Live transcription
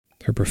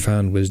her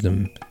profound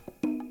wisdom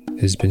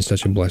has been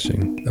such a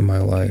blessing in my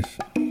life.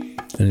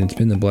 And it's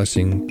been a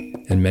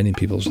blessing in many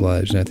people's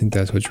lives. And I think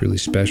that's what's really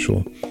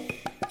special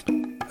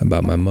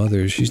about my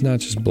mother. She's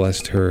not just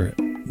blessed her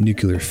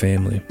nuclear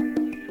family.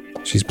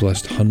 She's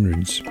blessed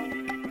hundreds,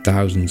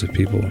 thousands of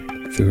people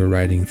through her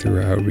writing, through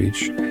her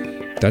outreach.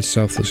 That's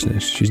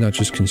selflessness. She's not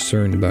just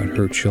concerned about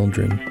her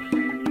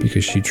children,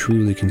 because she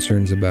truly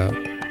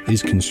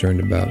is concerned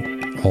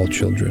about all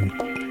children.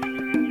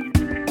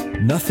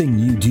 Nothing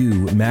you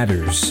do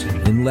matters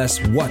unless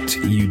what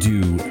you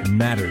do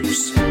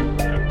matters.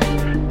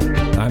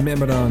 I'm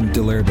Amadon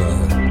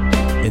Delerba,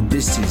 and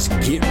this is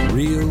Get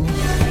Real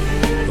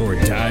or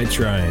Die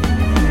Trying.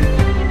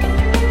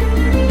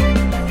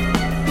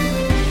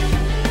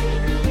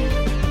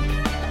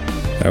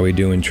 How we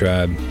doing,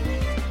 tribe?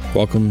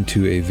 Welcome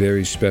to a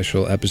very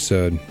special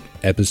episode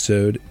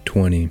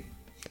 20.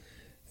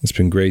 It's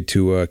been great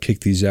to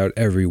kick these out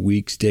every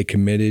week, stay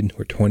committed.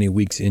 We're 20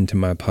 weeks into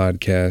my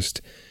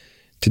podcast.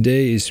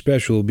 Today is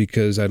special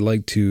because I'd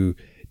like to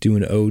do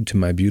an ode to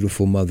my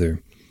beautiful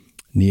mother,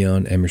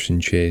 Neon Emerson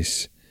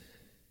Chase.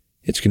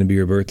 It's going to be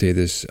her birthday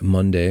this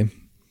Monday,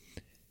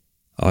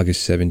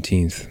 August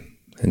 17th.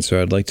 And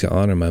so I'd like to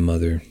honor my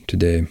mother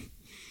today.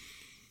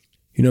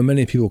 You know,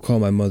 many people call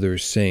my mother a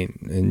saint,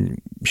 and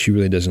she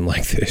really doesn't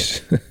like this.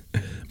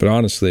 But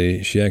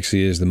honestly, she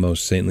actually is the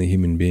most saintly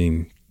human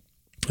being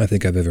I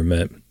think I've ever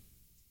met.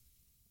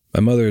 My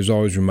mother has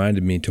always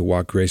reminded me to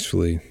walk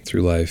gracefully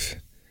through life.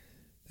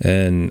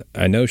 And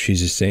I know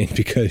she's a saint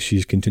because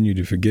she's continued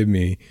to forgive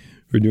me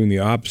for doing the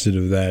opposite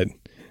of that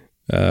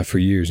for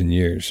years and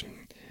years.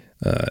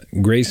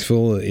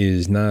 Graceful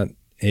is not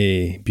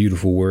a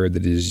beautiful word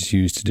that is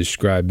used to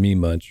describe me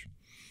much,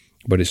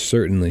 but it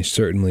certainly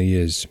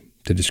is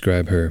to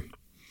describe her.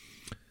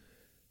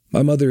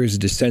 My mother is a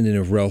descendant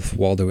of Ralph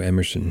Waldo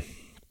Emerson.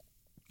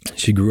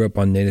 She grew up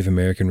on Native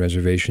American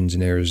reservations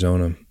in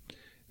Arizona.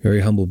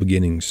 Very humble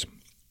beginnings.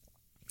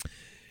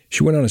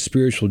 She went on a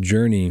spiritual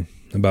journey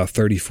about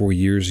 34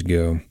 years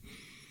ago,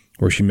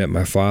 where she met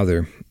my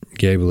father,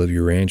 Gabriel of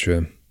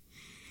Urantia.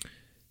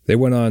 They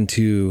went on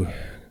to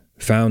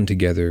found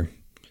together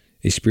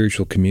a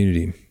spiritual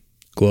community,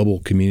 Global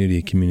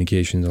Community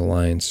Communications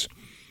Alliance,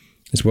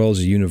 as well as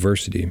a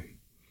university,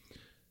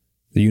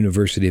 the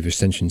University of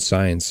Ascension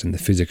Science and the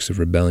Physics of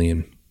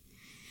Rebellion.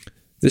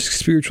 This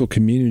spiritual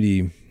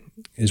community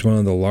is one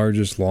of the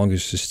largest,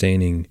 longest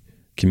sustaining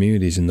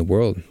communities in the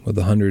world, with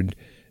 100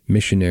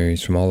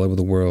 missionaries from all over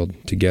the world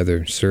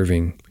together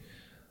serving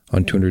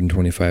on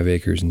 225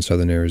 acres in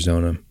southern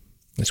Arizona.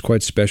 It's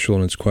quite special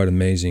and it's quite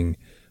amazing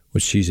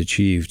what she's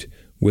achieved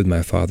with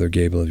my father,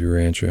 Gabriel of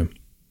Urantia.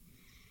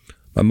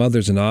 My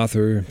mother's an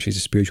author, she's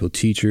a spiritual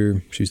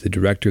teacher, she's the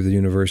director of the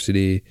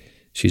university,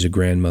 she's a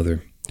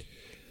grandmother.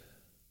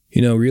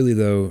 You know, really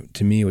though,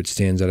 to me what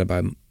stands out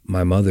about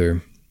my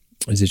mother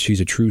is that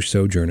she's a true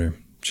sojourner.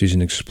 She's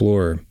an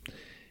explorer.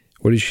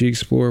 What does she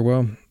explore?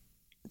 Well,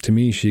 to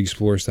me, she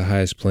explores the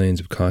highest planes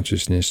of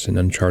consciousness and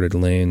uncharted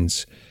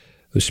lands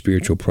of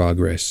spiritual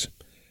progress.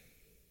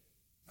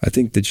 I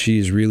think that she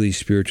is really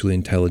spiritually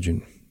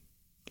intelligent.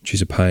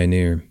 She's a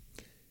pioneer,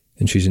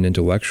 and she's an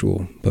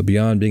intellectual. But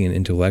beyond being an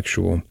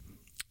intellectual,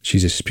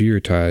 she's a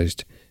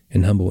spiritized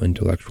and humble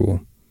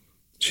intellectual.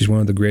 She's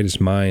one of the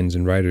greatest minds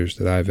and writers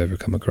that I've ever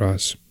come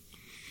across.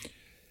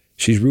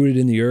 She's rooted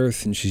in the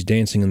earth, and she's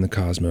dancing in the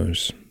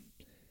cosmos.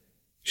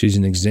 She's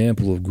an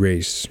example of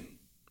grace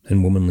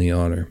and womanly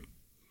honor.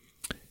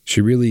 She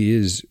really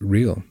is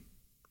real.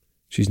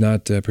 She's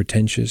not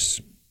pretentious,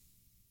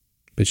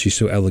 but she's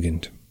so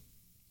elegant.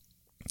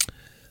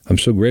 I'm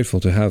so grateful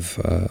to have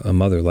a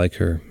mother like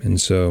her. And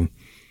so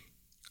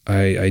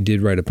I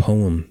did write a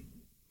poem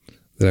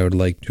that I would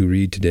like to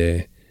read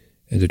today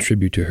as a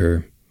tribute to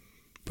her.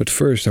 But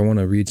first, I want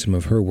to read some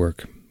of her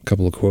work, a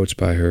couple of quotes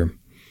by her.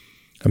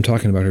 I'm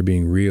talking about her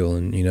being real.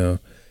 And, you know,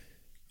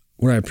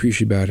 what I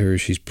appreciate about her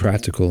is she's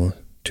practical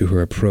to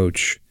her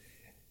approach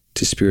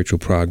to spiritual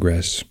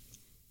progress,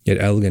 yet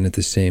elegant at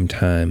the same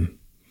time.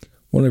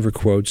 One of her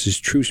quotes is,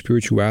 "True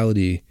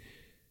spirituality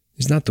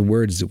is not the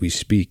words that we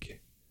speak,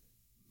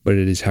 but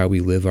it is how we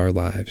live our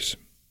lives."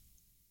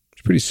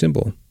 It's pretty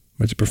simple,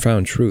 but it's a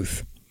profound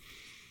truth.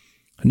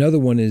 Another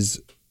one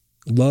is,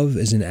 "Love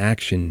is an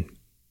action,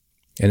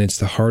 and it's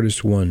the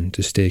hardest one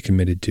to stay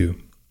committed to."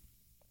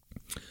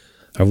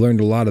 I've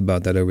learned a lot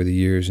about that over the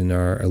years in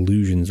our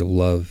illusions of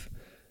love,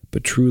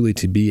 but truly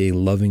to be a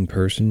loving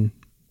person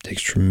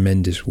takes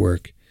tremendous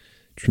work,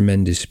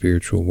 tremendous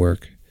spiritual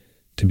work,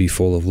 to be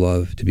full of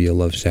love, to be a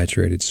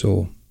love-saturated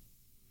soul.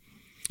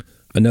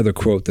 Another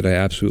quote that I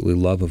absolutely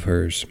love of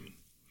hers,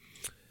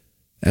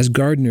 "As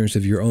gardeners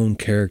of your own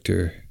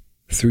character,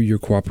 through your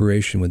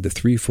cooperation with the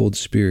threefold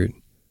spirit,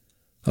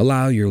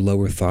 allow your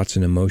lower thoughts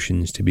and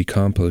emotions to be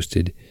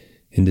composted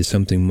into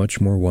something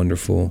much more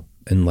wonderful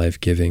and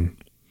life-giving."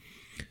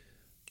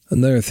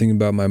 Another thing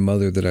about my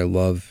mother that I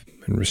love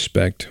and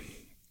respect,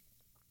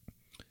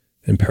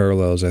 and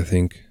parallels, I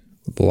think,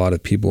 with a lot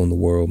of people in the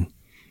world,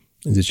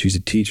 is that she's a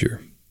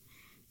teacher.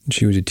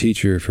 She was a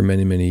teacher for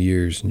many, many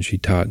years, and she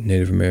taught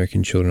Native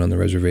American children on the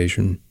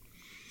reservation.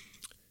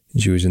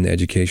 and she was in the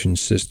education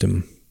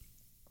system.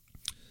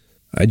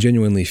 I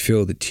genuinely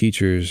feel that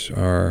teachers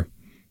are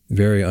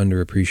very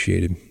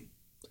underappreciated.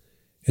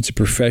 It's a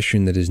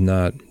profession that is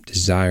not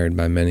desired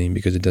by many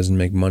because it doesn't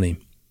make money.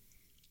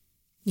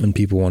 And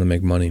people want to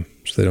make money,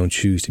 so they don't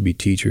choose to be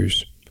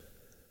teachers.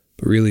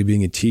 But really,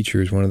 being a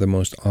teacher is one of the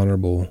most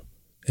honorable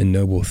and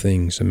noble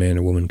things a man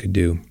or woman could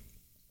do.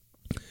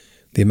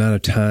 The amount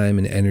of time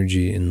and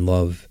energy and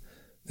love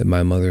that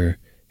my mother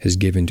has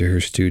given to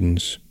her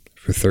students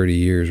for 30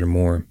 years or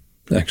more,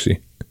 actually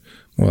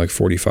more like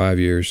 45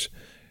 years,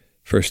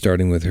 first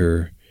starting with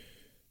her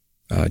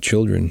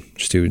children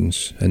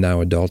students and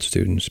now adult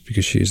students,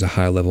 because she is a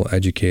high-level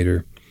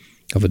educator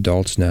of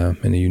adults now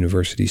in a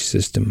university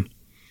system,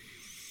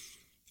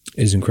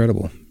 is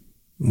incredible.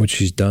 What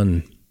she's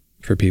done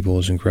for people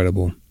is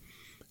incredible.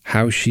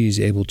 How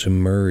she's able to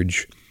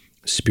merge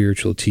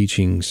spiritual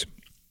teachings,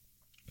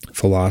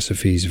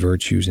 philosophies,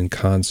 virtues, and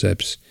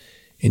concepts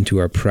into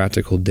our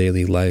practical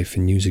daily life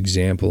and use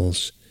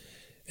examples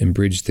and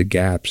bridge the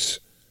gaps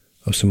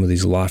of some of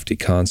these lofty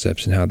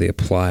concepts and how they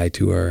apply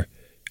to our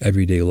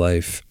everyday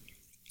life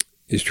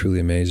is truly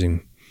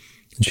amazing.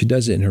 And she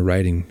does it in her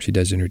writing. She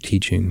does it in her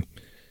teaching.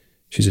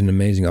 She's an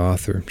amazing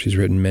author. She's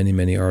written many,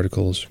 many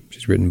articles.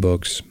 She's written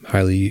books.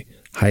 Highly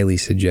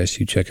suggest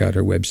you check out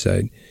her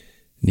website,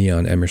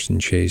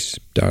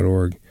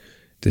 neonemersonchase.org,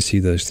 to see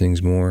those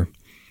things more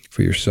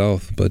for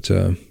yourself. But,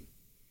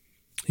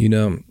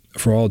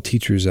 for all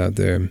teachers out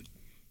there,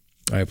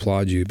 I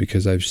applaud you,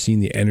 because I've seen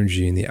the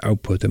energy and the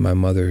output that my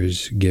mother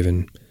has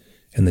given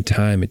and the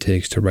time it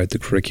takes to write the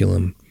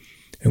curriculum.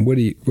 And what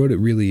it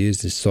really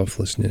is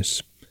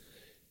selflessness.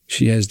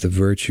 She has the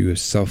virtue of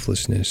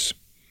selflessness.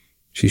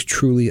 She's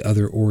truly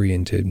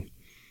other-oriented.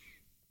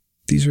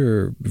 These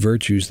are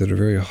virtues that are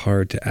very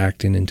hard to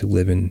act in and to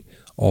live in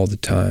all the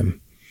time.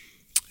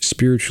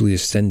 Spiritually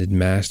ascended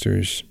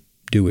masters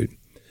do it.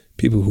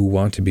 People who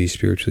want to be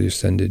spiritually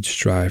ascended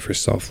strive for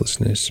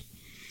selflessness.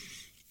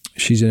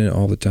 She's in it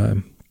all the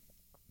time.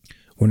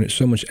 When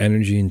so much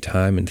energy and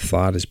time and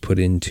thought is put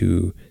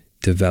into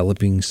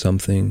developing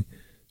something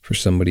for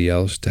somebody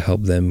else to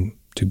help them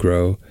to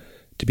grow,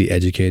 to be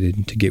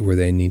educated, to get where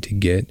they need to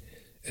get,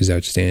 is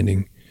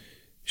outstanding.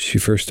 She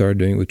first started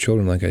doing it with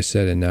children, like I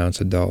said, and now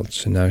it's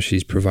adults. And now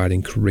she's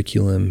providing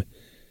curriculum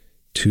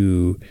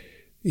to,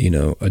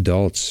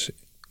 adults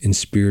in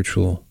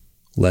spiritual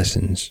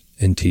lessons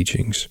and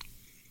teachings.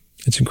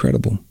 It's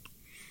incredible.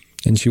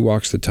 And she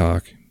walks the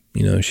talk.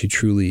 She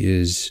truly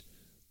is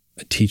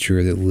a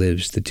teacher that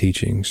lives the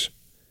teachings.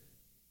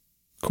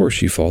 Of course,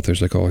 she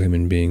falters like all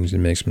human beings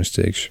and makes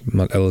mistakes. I'm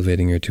not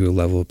elevating her to a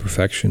level of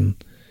perfection,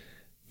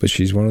 but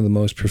she's one of the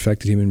most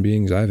perfected human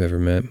beings I've ever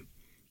met.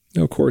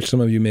 Of course,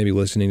 some of you may be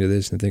listening to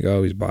this and think,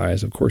 oh, he's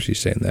biased. Of course he's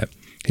saying that.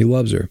 He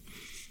loves her.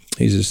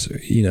 He's just,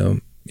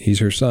 he's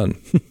her son.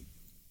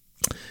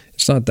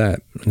 It's not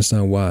that. It's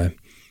not why.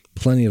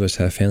 Plenty of us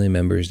have family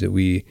members that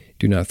we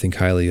do not think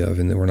highly of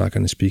and that we're not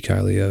going to speak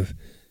highly of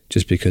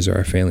just because they're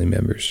our family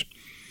members.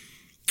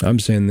 I'm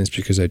saying this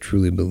because I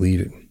truly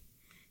believe it.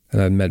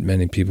 And I've met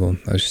many people.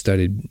 I've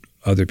studied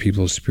other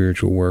people's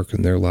spiritual work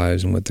and their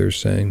lives and what they're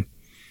saying.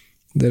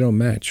 They don't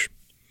match.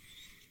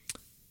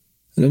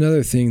 And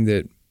another thing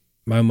that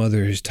my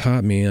mother has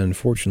taught me, and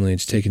unfortunately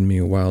it's taken me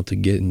a while to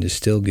get and to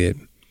still get,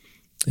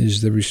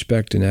 is the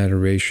respect and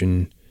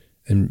adoration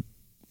and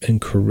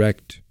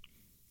correct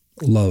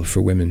love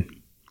for women.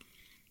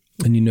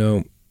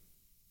 And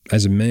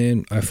as a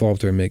man, I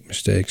falter and make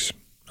mistakes.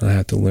 I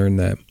have to learn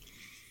that.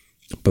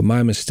 But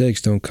my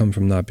mistakes don't come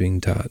from not being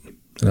taught.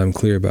 And I'm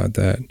clear about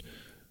that.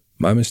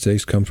 My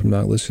mistakes come from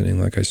not listening,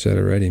 like I said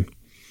already.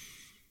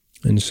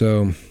 And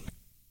so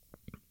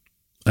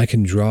I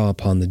can draw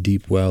upon the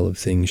deep well of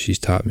things she's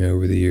taught me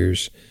over the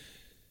years.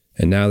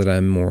 And now that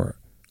I'm more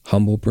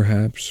humble,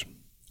 perhaps,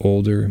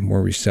 older,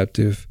 more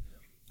receptive,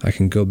 I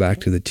can go back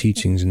to the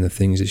teachings and the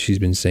things that she's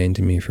been saying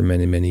to me for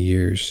many, many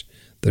years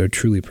that are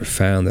truly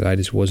profound, that I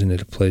just wasn't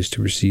at a place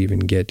to receive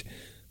and get,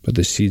 but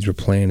the seeds were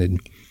planted.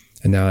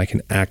 And now I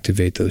can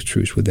activate those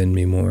truths within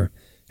me more.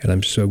 And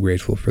I'm so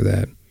grateful for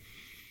that.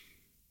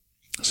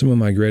 Some of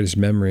my greatest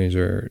memories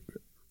are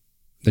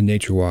the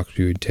nature walks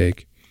we would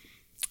take.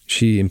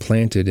 She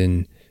implanted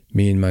in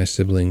me and my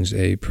siblings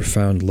a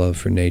profound love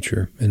for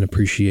nature, an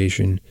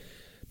appreciation,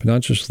 but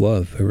not just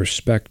love, a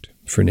respect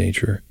for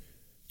nature,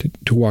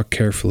 to walk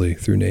carefully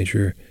through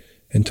nature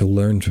and to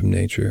learn from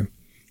nature.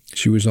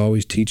 She was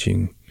always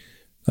teaching,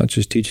 not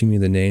just teaching me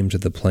the names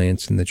of the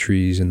plants and the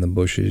trees and the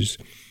bushes.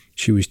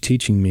 She was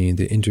teaching me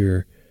the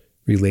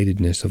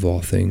interrelatedness of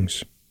all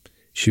things.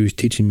 She was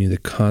teaching me the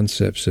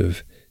concepts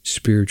of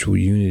spiritual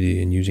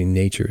unity and using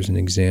nature as an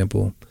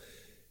example.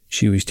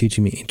 She was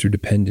teaching me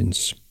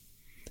interdependence.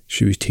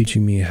 She was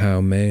teaching me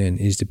how man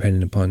is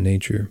dependent upon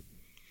nature.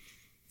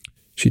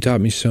 She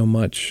taught me so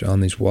much on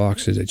these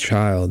walks as a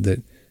child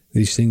that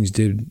these things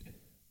did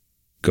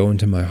go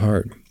into my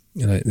heart.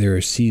 And there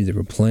are seeds that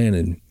were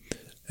planted,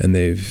 and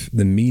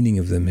the meaning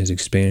of them has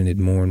expanded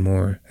more and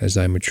more as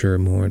I mature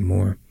more and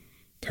more.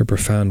 Her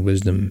profound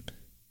wisdom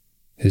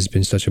has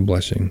been such a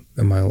blessing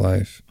in my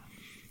life.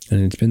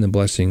 And it's been a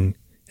blessing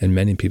in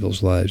many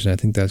people's lives. And I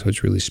think that's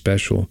what's really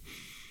special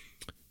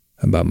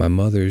about my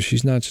mother.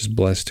 She's not just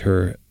blessed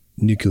her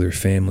nuclear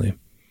family.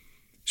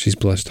 She's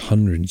blessed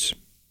hundreds,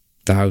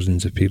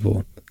 thousands of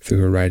people through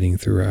her writing,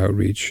 through her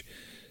outreach.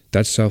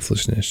 That's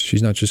selflessness.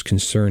 She's not just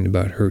concerned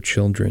about her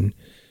children,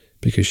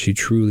 because she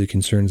truly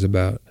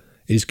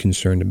is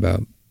concerned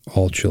about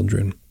all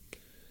children.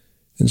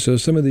 And so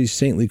some of these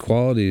saintly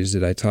qualities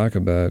that I talk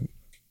about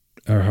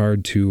are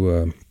hard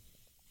to,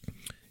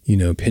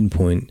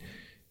 pinpoint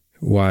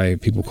why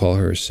people call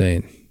her a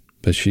saint,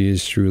 but she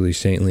is truly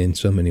saintly in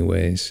so many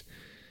ways.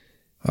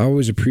 I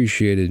always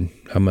appreciated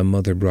how my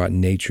mother brought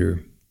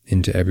nature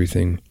into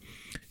everything.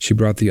 She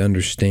brought the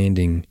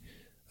understanding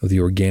of the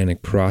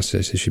organic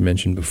process, as she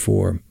mentioned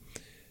before.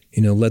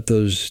 Let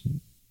those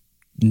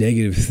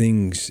negative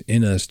things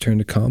in us turn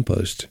to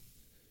compost,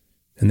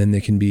 and then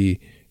they can be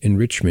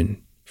enrichment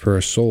for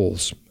our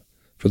souls,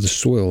 for the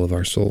soil of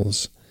our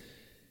souls.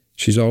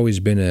 She's always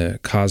been a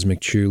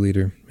cosmic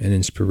cheerleader, an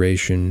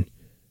inspiration,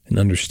 an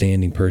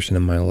understanding person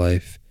in my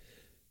life,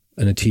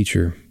 and a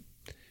teacher,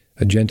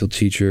 a gentle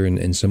teacher,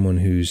 and someone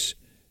who's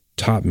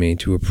taught me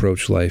to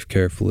approach life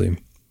carefully.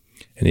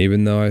 And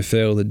even though I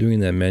failed at doing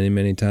that many,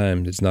 many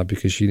times, it's not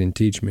because she didn't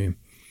teach me.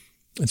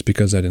 It's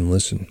because I didn't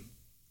listen.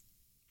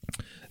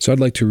 So I'd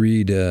like to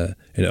read an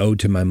ode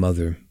to my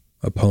mother,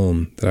 a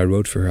poem that I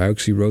wrote for her. I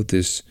actually wrote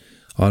this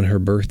on her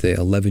birthday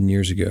 11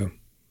 years ago.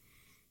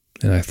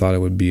 And I thought it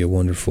would be a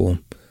wonderful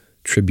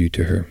tribute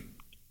to her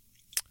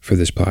for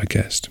this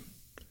podcast.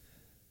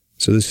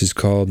 So this is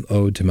called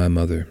Ode to My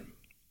Mother.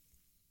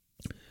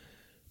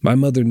 My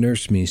mother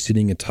nursed me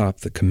sitting atop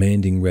the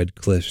commanding red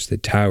cliffs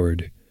that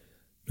towered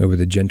over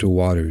the gentle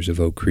waters of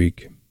Oak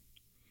Creek.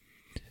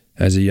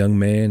 As a young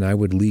man, I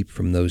would leap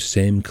from those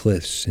same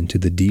cliffs into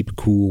the deep,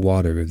 cool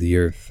water of the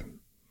earth,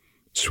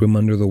 swim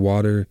under the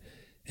water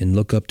and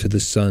look up to the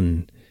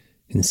sun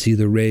and see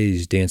the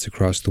rays dance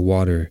across the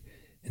water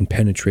and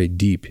penetrate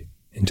deep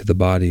into the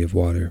body of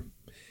water,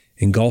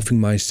 engulfing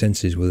my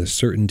senses with a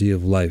certainty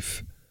of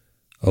life,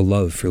 a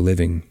love for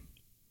living.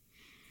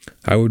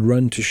 I would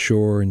run to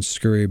shore and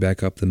scurry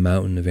back up the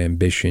mountain of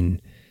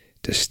ambition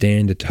to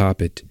stand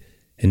atop it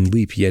and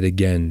leap yet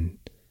again,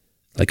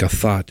 like a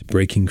thought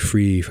breaking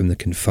free from the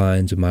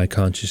confines of my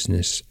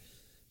consciousness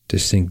to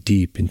sink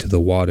deep into the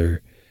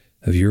water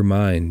of your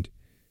mind,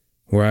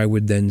 where I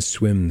would then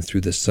swim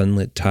through the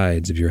sunlit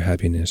tides of your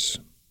happiness.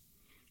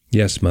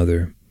 Yes,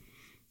 Mother,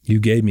 you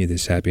gave me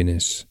this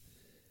happiness,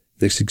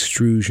 this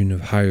extrusion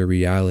of higher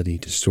reality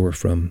to soar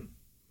from,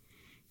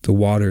 the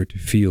water to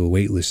feel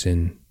weightless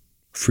in,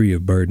 free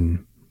of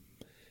burden.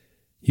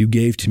 You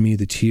gave to me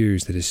the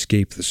tears that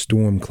escape the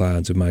storm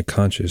clouds of my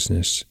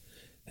consciousness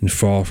and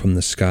fall from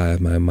the sky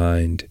of my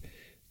mind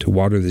to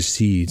water the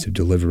seeds of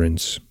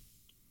deliverance.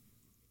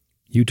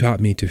 You taught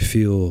me to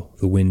feel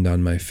the wind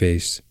on my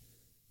face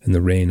and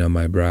the rain on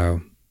my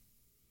brow,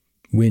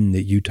 wind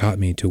that you taught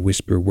me to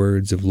whisper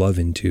words of love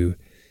into,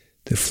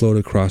 that float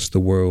across the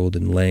world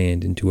and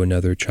land into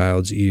another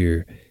child's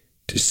ear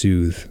to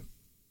soothe,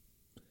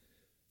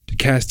 to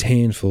cast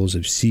handfuls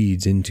of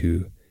seeds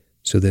into,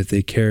 so that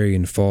they carry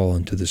and fall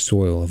into the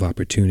soil of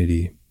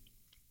opportunity.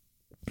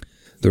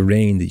 The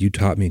rain that you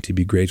taught me to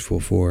be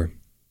grateful for,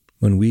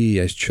 when we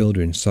as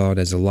children saw it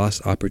as a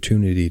lost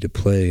opportunity to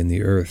play in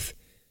the earth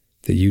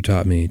that you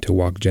taught me to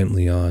walk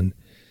gently on,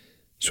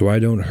 so I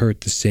don't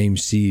hurt the same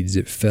seeds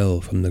that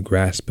fell from the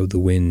grasp of the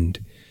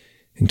wind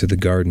into the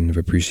garden of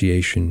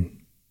appreciation.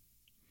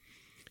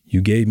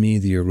 You gave me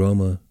the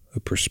aroma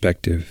of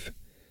perspective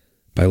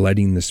by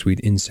lighting the sweet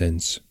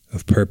incense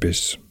of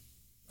purpose,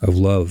 of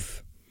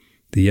love,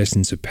 the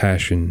essence of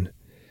passion,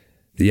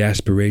 the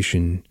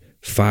aspiration,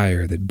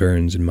 fire that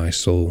burns in my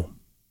soul.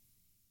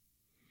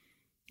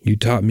 You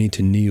taught me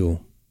to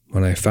kneel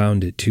when I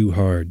found it too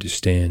hard to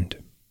stand.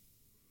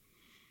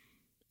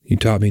 You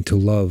taught me to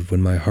love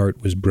when my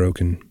heart was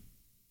broken.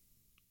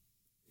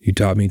 You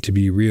taught me to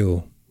be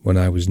real when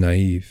I was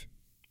naive,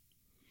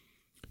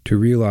 to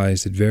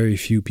realize that very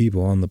few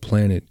people on the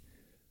planet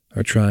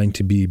are trying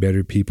to be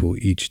better people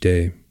each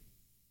day.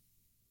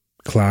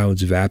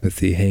 Clouds of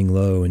apathy hang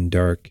low and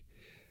dark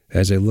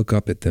as I look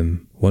up at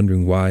them,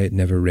 wondering why it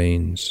never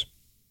rains.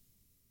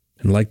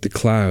 And like the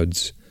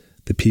clouds,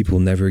 the people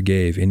never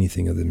gave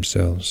anything of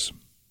themselves.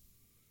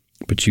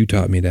 But you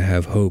taught me to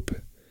have hope,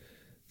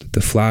 that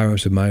the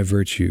flowers of my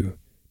virtue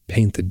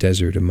paint the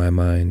desert of my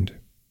mind.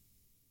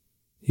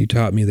 You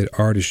taught me that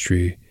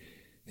artistry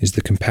is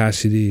the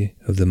capacity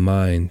of the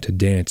mind to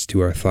dance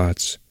to our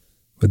thoughts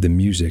with the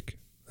music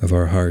of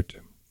our heart.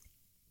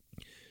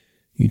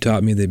 You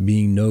taught me that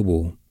being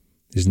noble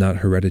is not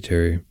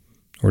hereditary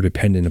or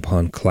dependent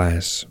upon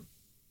class.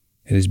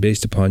 It is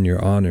based upon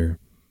your honor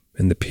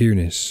and the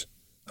pureness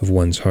of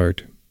one's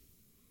heart.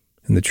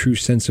 In the true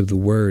sense of the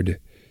word,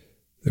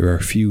 there are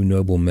few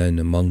noble men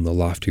among the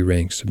lofty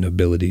ranks of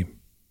nobility.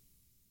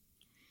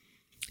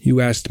 You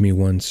asked me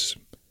once,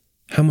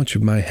 how much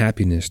of my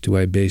happiness do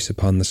I base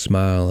upon the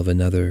smile of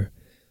another,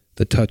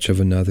 the touch of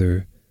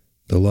another,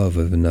 the love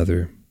of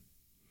another?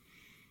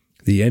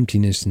 the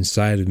emptiness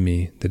inside of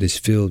me that is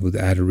filled with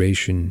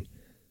adoration,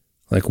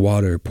 like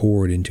water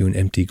poured into an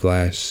empty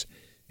glass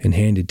and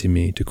handed to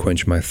me to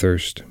quench my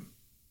thirst.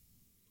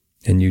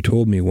 And you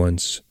told me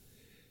once,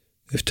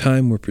 if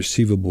time were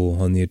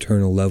perceivable on the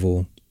eternal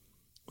level,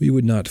 we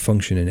would not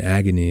function in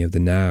agony of the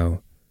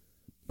now,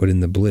 but in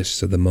the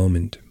bliss of the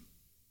moment.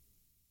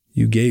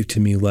 You gave to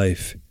me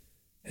life,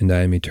 and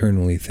I am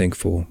eternally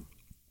thankful.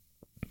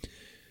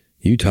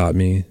 You taught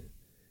me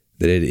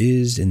that it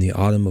is in the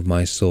autumn of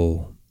my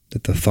soul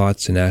that the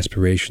thoughts and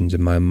aspirations of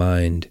my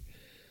mind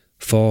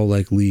fall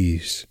like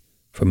leaves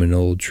from an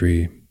old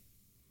tree.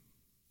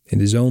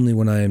 It is only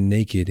when I am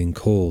naked and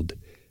cold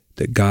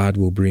that God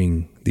will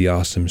bring the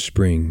awesome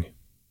spring,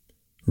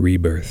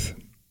 rebirth.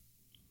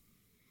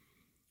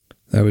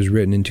 That was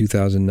written in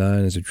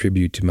 2009 as a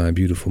tribute to my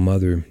beautiful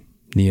mother,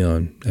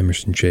 Neon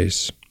Emerson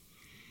Chase.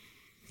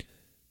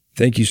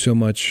 Thank you so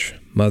much,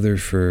 Mother,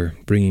 for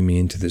bringing me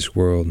into this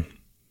world,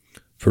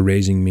 for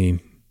raising me,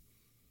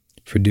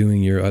 for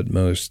doing your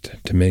utmost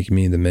to make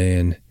me the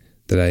man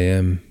that I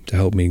am, to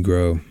help me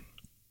grow.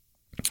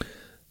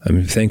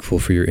 I'm thankful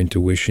for your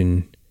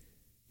intuition,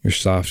 your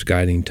soft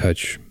guiding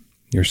touch,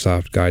 your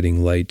soft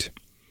guiding light.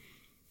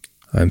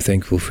 I'm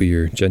thankful for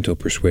your gentle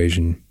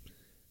persuasion.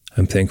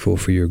 I'm thankful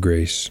for your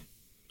grace.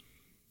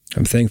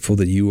 I'm thankful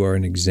that you are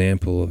an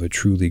example of a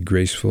truly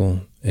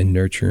graceful and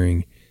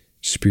nurturing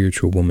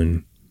spiritual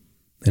woman,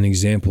 an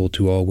example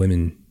to all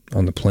women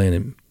on the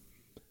planet.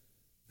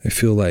 I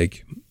feel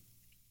like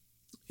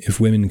if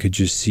women could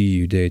just see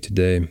you day to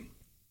day,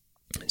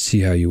 see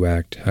how you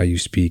act, how you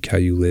speak, how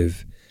you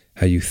live,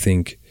 how you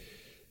think,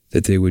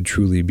 that they would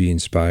truly be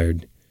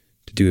inspired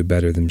to do it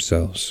better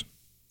themselves.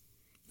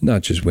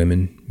 Not just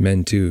women,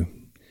 men too.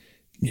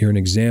 You're an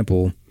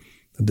example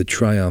of the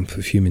triumph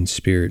of human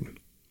spirit.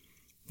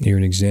 You're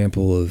an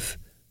example of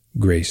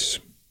grace.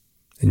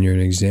 And you're an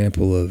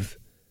example of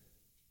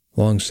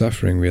long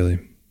suffering, really,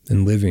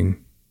 and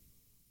living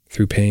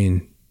through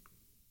pain,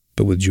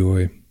 but with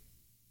joy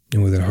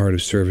and with a heart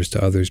of service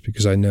to others,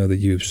 because I know that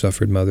you have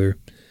suffered, Mother,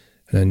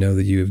 and I know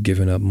that you have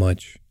given up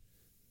much.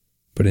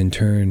 But in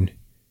turn,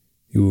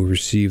 you will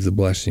receive the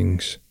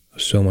blessings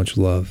of so much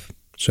love,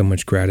 so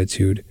much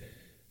gratitude,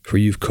 for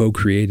you've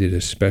co-created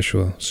a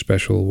special,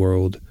 special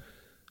world,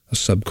 a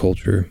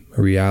subculture,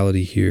 a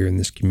reality here in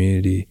this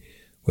community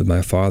with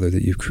my father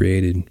that you've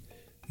created and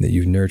that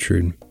you've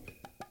nurtured,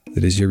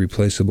 that is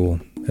irreplaceable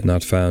and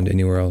not found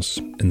anywhere else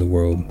in the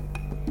world.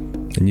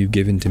 And you've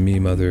given to me,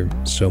 Mother,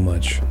 so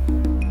much.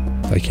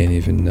 I can't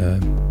even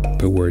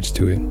put words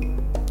to it.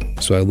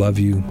 So I love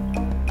you.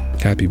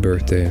 Happy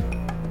birthday.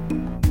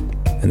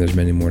 And there's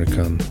many more to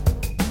come.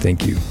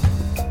 Thank you.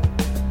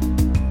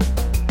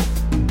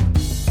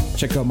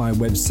 Check out my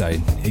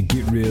website at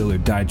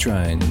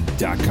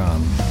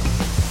getrealordieTrying.com.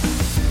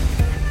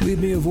 Leave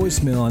me a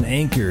voicemail on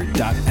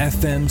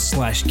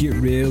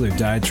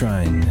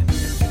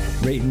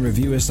anchor.fm/getrealordieTrying. Rate and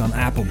review us on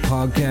Apple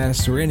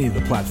Podcasts or any of the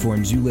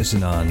platforms you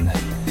listen on.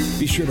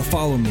 Be sure to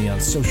follow me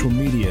on social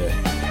media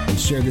and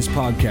share this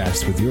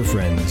podcast with your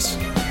friends.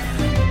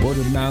 Word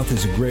of mouth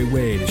is a great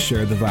way to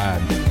share the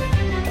vibe.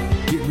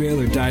 Get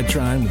Real or Die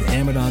Trying with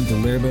Amadon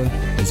Delerba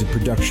is a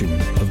production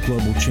of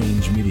Global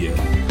Change Media.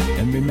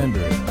 And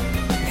remember,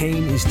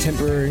 pain is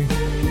temporary,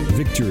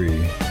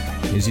 victory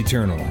is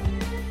eternal.